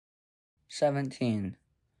17.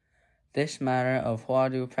 This matter of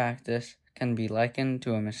Huadu practice can be likened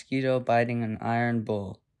to a mosquito biting an iron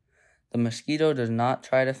bowl. The mosquito does not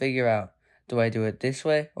try to figure out, do I do it this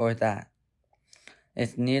way or that?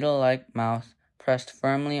 Its needle-like mouth pressed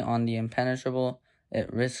firmly on the impenetrable,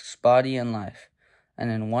 it risks body and life,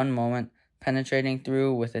 and in one moment penetrating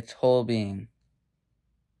through with its whole being.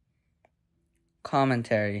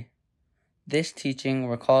 Commentary. This teaching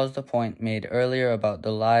recalls the point made earlier about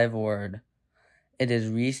the live word. It is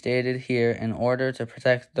restated here in order to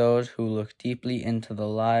protect those who look deeply into the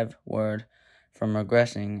live word from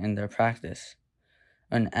regressing in their practice.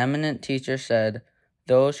 An eminent teacher said,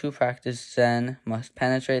 "Those who practice Zen must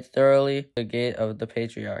penetrate thoroughly the gate of the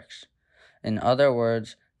patriarchs. In other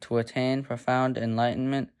words, to attain profound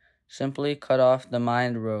enlightenment, simply cut off the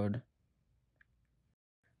mind road."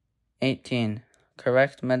 18.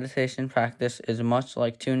 Correct meditation practice is much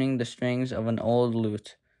like tuning the strings of an old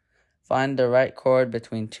lute. Find the right chord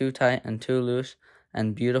between too tight and too loose,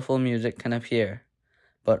 and beautiful music can appear.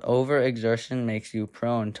 But overexertion makes you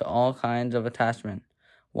prone to all kinds of attachment,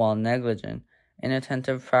 while negligent,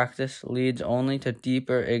 inattentive practice leads only to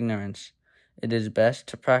deeper ignorance. It is best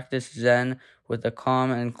to practice Zen with a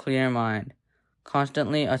calm and clear mind,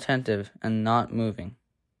 constantly attentive and not moving.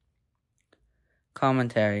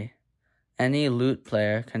 Commentary. Any lute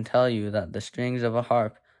player can tell you that the strings of a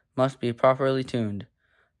harp must be properly tuned,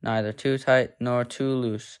 neither too tight nor too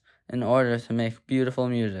loose, in order to make beautiful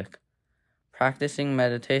music. Practicing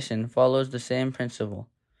meditation follows the same principle.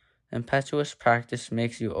 Impetuous practice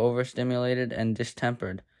makes you overstimulated and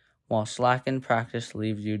distempered, while slackened practice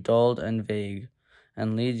leaves you dulled and vague,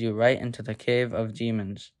 and leads you right into the cave of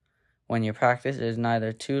demons. When your practice is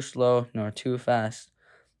neither too slow nor too fast,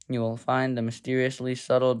 you will find the mysteriously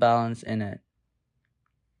subtle balance in it.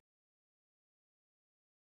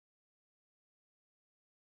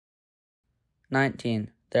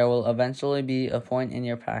 19. There will eventually be a point in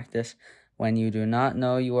your practice when you do not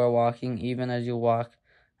know you are walking even as you walk,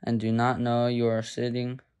 and do not know you are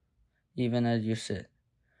sitting even as you sit.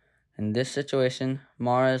 In this situation,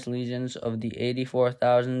 Mara's legions of the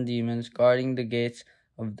 84,000 demons guarding the gates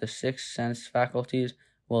of the six sense faculties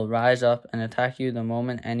will rise up and attack you the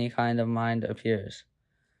moment any kind of mind appears.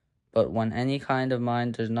 But when any kind of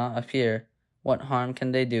mind does not appear, what harm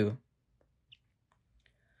can they do?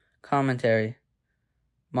 Commentary.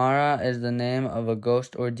 Mara is the name of a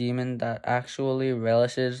ghost or demon that actually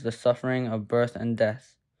relishes the suffering of birth and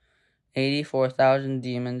death. 84,000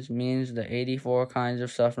 demons means the 84 kinds of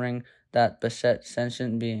suffering that beset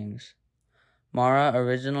sentient beings. Mara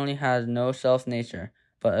originally has no self-nature,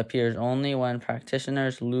 but appears only when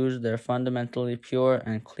practitioners lose their fundamentally pure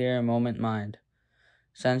and clear moment mind.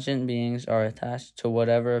 Sentient beings are attached to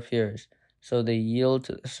whatever appears, so they yield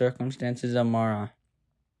to the circumstances of Mara.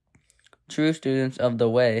 True students of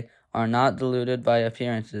the way are not deluded by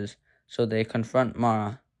appearances, so they confront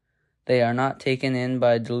Mara. They are not taken in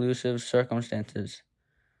by delusive circumstances.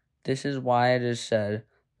 This is why it is said,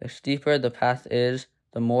 the steeper the path is,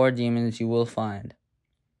 the more demons you will find.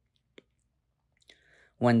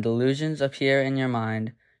 When delusions appear in your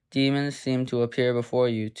mind, demons seem to appear before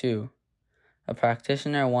you too. A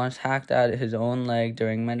practitioner once hacked at his own leg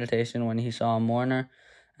during meditation when he saw a mourner,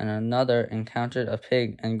 and another encountered a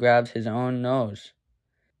pig and grabbed his own nose.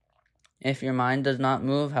 If your mind does not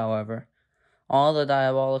move, however, all the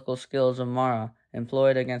diabolical skills of Mara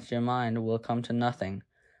employed against your mind will come to nothing,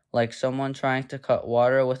 like someone trying to cut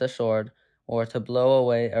water with a sword or to blow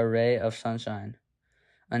away a ray of sunshine.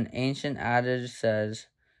 An ancient adage says,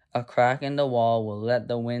 "A crack in the wall will let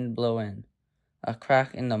the wind blow in. A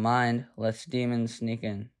crack in the mind lets demons sneak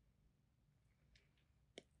in."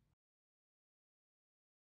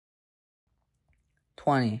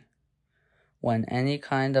 "20. When any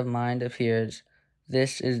kind of mind appears,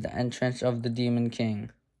 this is the entrance of the demon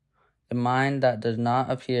king. The mind that does not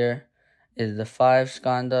appear is the 5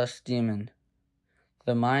 skandhas demon.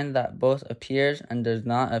 The mind that both appears and does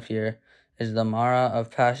not appear is the Mara of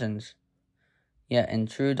passions. Yet in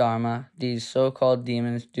true Dharma, these so-called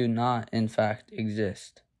demons do not, in fact,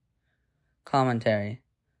 exist." Commentary.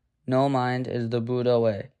 No mind is the Buddha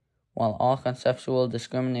way, while all conceptual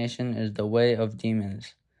discrimination is the way of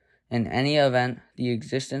demons. In any event, the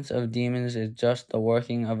existence of demons is just the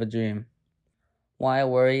working of a dream. Why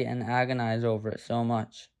worry and agonize over it so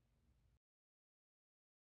much?